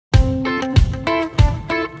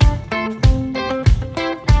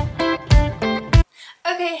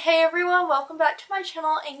everyone, welcome back to my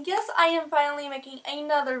channel, and yes, I am finally making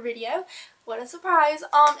another video. What a surprise.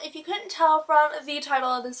 If you couldn't tell from the title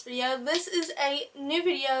of this video, this is a new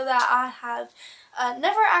video that I have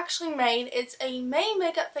never actually made. It's a May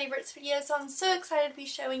makeup favorites video, so I'm so excited to be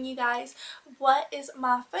showing you guys what is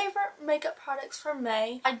my favorite makeup products from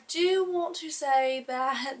May. I do want to say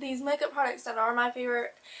that these makeup products that are my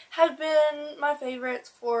favorite have been my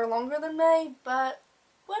favorites for longer than May, but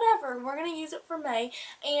whatever, we're going to use it for May,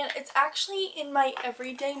 and it's actually in my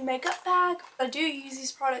everyday makeup bag. I do use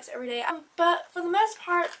these products every day, but for the most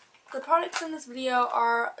part, the products in this video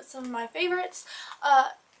are some of my favorites,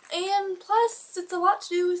 and plus it's a lot to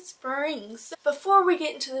do with spring. So before we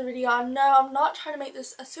get into the video, I know I'm not trying to make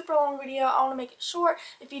this a super long video. I want to make it short.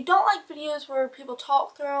 If you don't like videos where people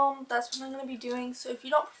talk through them, that's what I'm going to be doing. So if you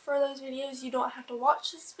don't prefer those videos, you don't have to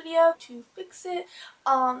watch this video to fix it.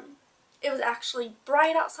 It was actually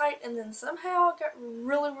bright outside, and then somehow it got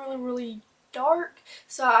really dark,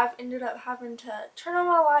 so I've ended up having to turn on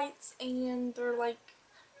my lights, and they're like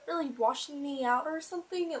really washing me out or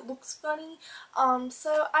something. It looks funny,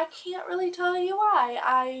 so I can't really tell you why.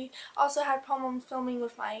 I also had problems filming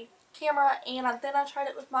with my camera, and then I tried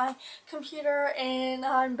it with my computer, and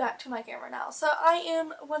I'm back to my camera now. So I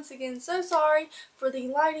am once again so sorry for the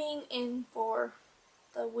lighting and for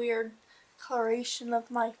the weird coloration of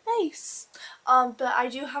my face, but I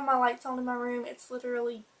do have my lights on in my room. It's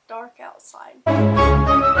literally dark outside.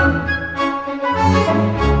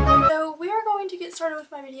 So we are going to get started with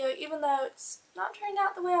my video, even though it's not turning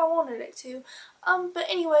out the way I wanted it to. But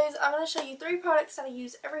anyways, I'm going to show you 3 products that I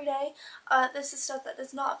use every day. This is stuff that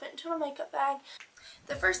does not fit into a makeup bag.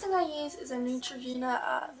 The first thing I use is a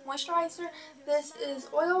Neutrogena moisturizer. This is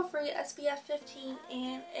oil-free, SPF 15,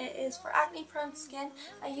 and it is for acne-prone skin.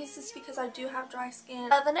 I use this because I do have dry skin.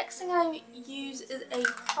 The next thing I use is a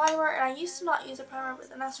primer, and I used to not use a primer, but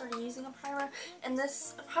then I started using a primer, and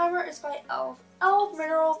this primer is by e.l.f.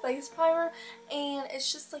 Mineral Face Primer, and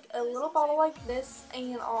it's just like a little bottle like this,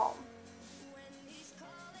 and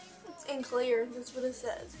it's in clear. That's what it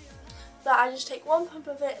says. But I just take one pump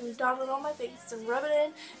of it and dot it on my face and rub it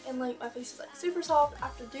in, and like my face is like super soft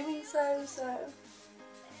after doing so,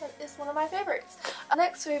 that is one of my favorites.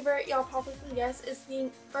 Next favorite, y'all probably can guess, is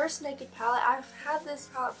the First Naked palette. I've had this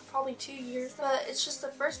palette for probably 2 years, but it's just the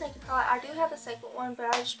First Naked palette. I do have the second one, but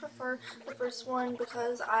I just prefer the first one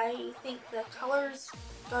because I think the colors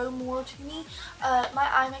go more to me. My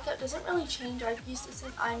eye makeup doesn't really change. I've used the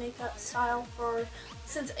same eye makeup style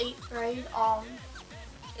since 8th grade.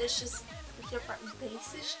 It's just a different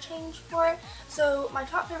bases change for it. So my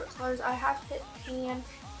top favorite colors, I have hit pan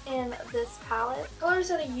in this palette. Colors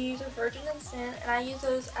that I use are Virgin and Sin, and I use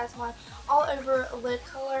those as my all over lid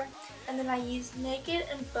color. And then I use Naked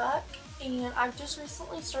and Buck, and I've just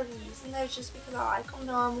recently started using those just because I like them.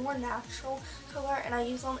 They're a more natural color, and I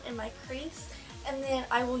use them in my crease. And then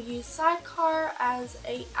I will use Sidecar as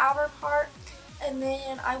a outer part. And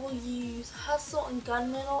then I will use Hustle and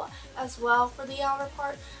Gunmetal as well for the outer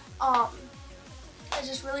part. It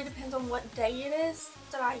just really depends on what day it is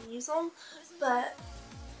that I use them. But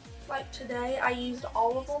like today, I used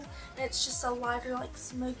all of them, and it's just a lighter, like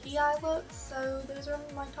smoky eye look. So those are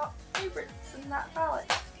my top favorites in that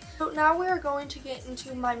palette. So now we are going to get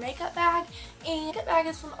into my makeup bag, and makeup bag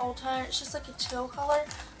is from Ulta. It's just like a teal color.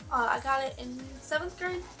 I got it in 7th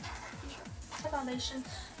grade. Foundation.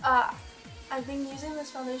 I've been using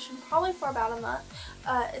this foundation probably for about a month.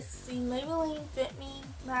 It's the Maybelline Fit Me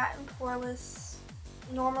Matte and Poreless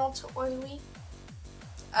Normal to Oily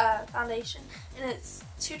foundation, and it's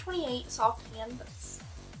 228 soft tan. That's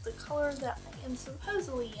the color that I am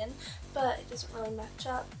supposedly in, but it doesn't really match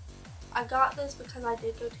up. I got this because I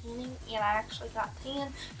did go tanning, and I actually got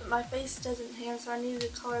tan, but my face doesn't tan, so I needed a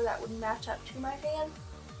color that would match up to my tan,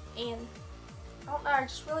 and I don't know, I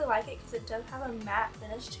just really like it because it does have a matte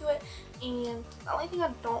finish to it. And the only thing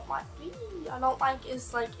I don't like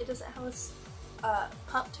is like it doesn't have a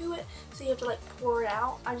pump to it, so you have to like pour it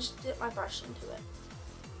out. I just dip my brush into it.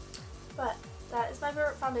 But that is my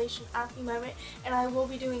favorite foundation at the moment, and I will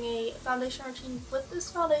be doing a foundation routine with this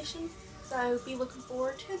foundation, so be looking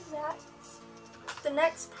forward to that. The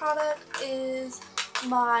next product is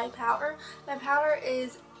my powder. My powder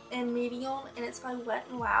is in medium, and it's by Wet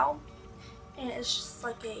n Wow. And it's just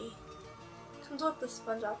like comes with the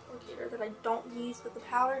sponge applicator that I don't use, but the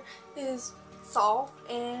powder is soft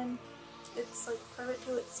and it's like perfect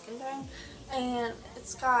to its skin tone, and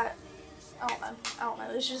it's got, I don't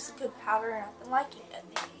know, it's just a good powder, and I've been liking it.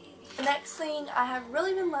 The next thing I have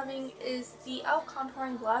really been loving is the e.l.f.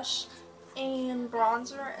 contouring blush and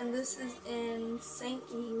bronzer, and this is in St.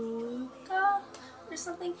 Lucia or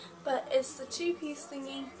something, but it's the 2-piece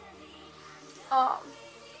thingy. um,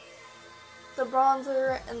 the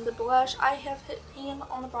bronzer and the blush. I have hit pan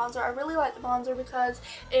on the bronzer. I really like the bronzer because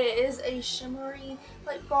it is a shimmery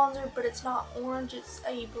like bronzer, but it's not orange, it's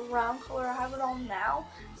a brown color. I have it on now,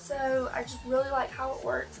 so I just really like how it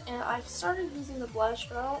works. And I've started using the blush,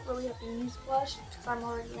 but I don't really have to use blush because I'm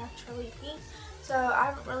already naturally pink, so I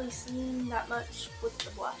haven't really seen that much with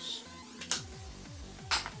the blush.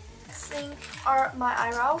 Next thing are my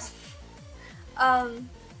eyebrows.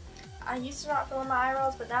 I used to not fill in my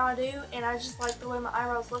eyebrows, but now I do, and I just like the way my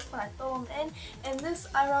eyebrows look when I fill them in. And this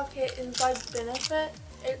eyebrow kit is by Benefit.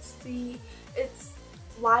 It's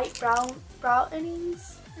light brow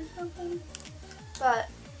innings or something, but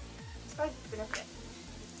it's by Benefit.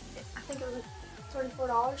 I think it was like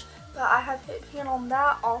 $34, but I have hit pan on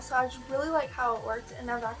that also. I just really like how it works, and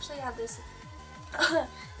I've actually had this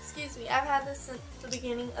excuse me, I've had this since the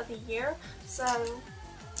beginning of the year, so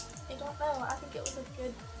I don't know, I think it was a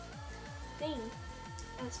good thing,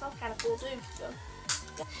 and it smells kind of cool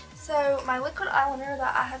too. So my liquid eyeliner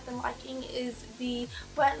that I have been liking is the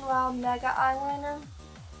Wet n Wild Mega Eyeliner.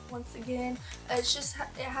 Once again, it's just,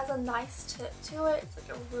 it has a nice tip to it. It's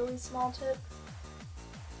like a really small tip,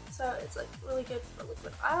 so it's like really good for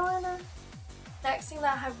liquid eyeliner. Next thing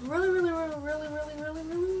that I have really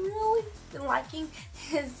been liking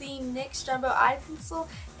is the NYX Jumbo Eye Pencil,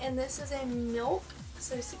 and this is a milk,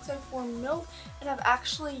 so 604 milk, and I've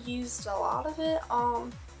actually used a lot of it.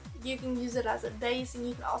 You can use it as a base, and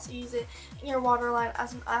you can also use it in your waterline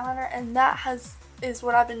as an eyeliner, and that is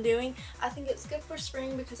what I've been doing. I think it's good for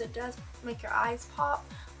spring because it does make your eyes pop.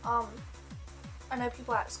 I know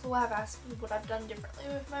people at school have asked me what I've done differently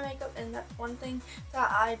with my makeup, and that's one thing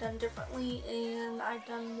that I done differently, and I've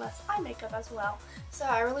done less eye makeup as well. So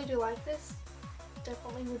I really do like this.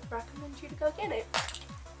 Definitely would recommend you to go get it.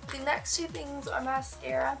 The next two things are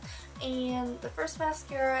mascara, and the first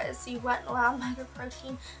mascara is the Wet n Wild Mega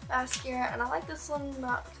Protein Mascara, and I like this one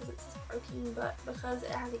not because it says protein, but because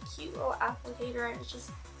it has a cute little applicator, and it's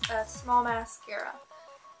just a small mascara.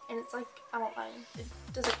 And it's like, I don't know, it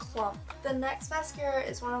does a clump. The next mascara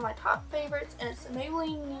is one of my top favorites, and it's the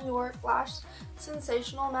Maybelline New York Lash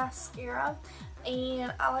Sensational Mascara.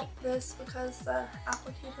 And I like this because the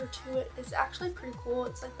applicator to it is actually pretty cool.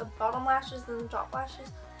 It's like the bottom lashes and the top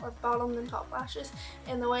lashes, or bottom and top lashes,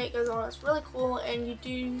 and the way it goes on is really cool, and you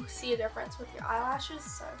do see a difference with your eyelashes,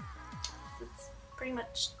 so that's pretty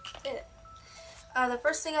much it. The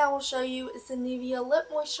first thing I will show you is the Nivea Lip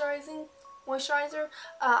Moisturizer.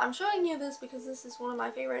 I'm showing you this because this is one of my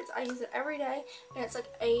favorites. I use it every day, and it's like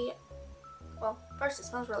a, well, first it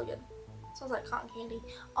smells really good. It smells like cotton candy.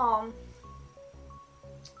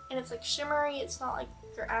 And it's like shimmery. It's not like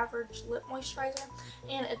your average lip moisturizer,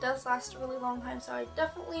 and it does last a really long time, so I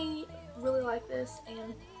definitely really like this,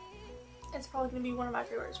 and it's probably going to be one of my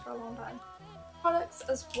favorites for a long time. Products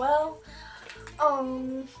as well.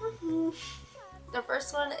 The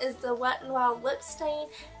first one is the Wet n Wild Lip Stain,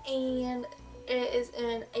 and it is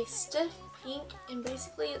in a stiff pink, and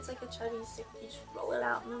basically it's like a chubby stick. You just roll it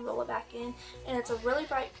out and then roll it back in, and it's a really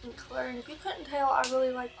bright pink color, and if you couldn't tell, I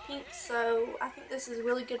really like pink, so I think this is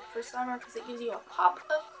really good for summer because it gives you a pop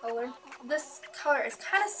of color. This color is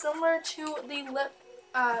kind of similar to the lip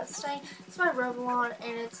stain. It's by Revlon,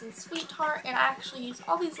 and it's in Sweetheart, and I actually use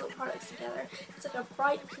all these lip products together. It's like a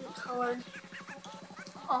bright pink color.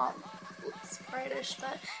 Looks brightish,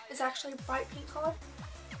 but it's actually a bright pink color.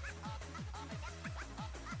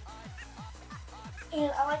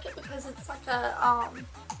 And I like it because it's like a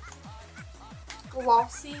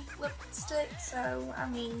glossy lipstick, so I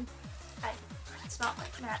mean, hey, it's not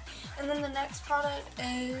like matte. And then the next product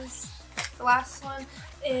is, the last one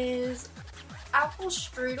is Apple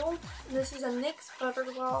Strudel, and this is a NYX Butter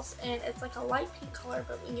Gloss, and it's like a light pink color,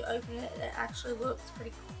 but when you open it, it actually looks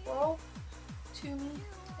pretty coral to me.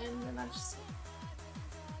 And then I just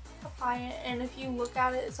apply it, and if you look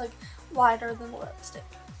at it, it's like lighter than lipstick.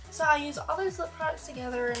 So I use all these lip products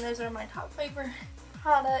together, and those are my top favorite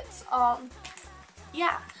products.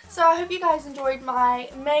 Yeah, so I hope you guys enjoyed my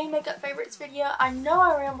May makeup favorites video. I know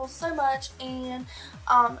I ramble so much, and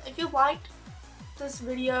if you liked this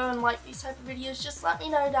video and like these type of videos, just let me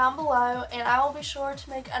know down below, and I will be sure to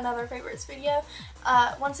make another favorites video.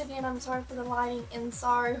 Once again, I'm sorry for the lighting, and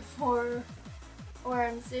sorry for where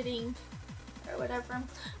I'm sitting or whatever,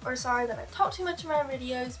 or sorry that I talk too much in my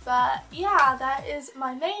videos, but yeah, that is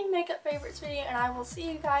my main makeup favorites video, and I will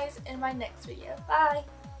see you guys in my next video. Bye!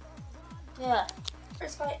 Yeah.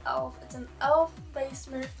 First by e.l.f. It's an e.l.f.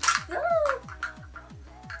 based mirror. No!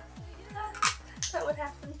 That would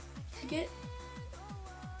happen. If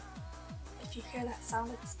you hear that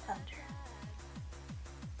sound, it's thunder.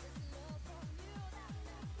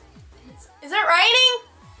 Is it raining?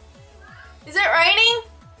 Is it raining?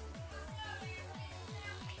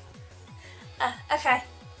 Okay.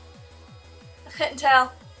 I couldn't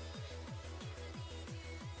tell.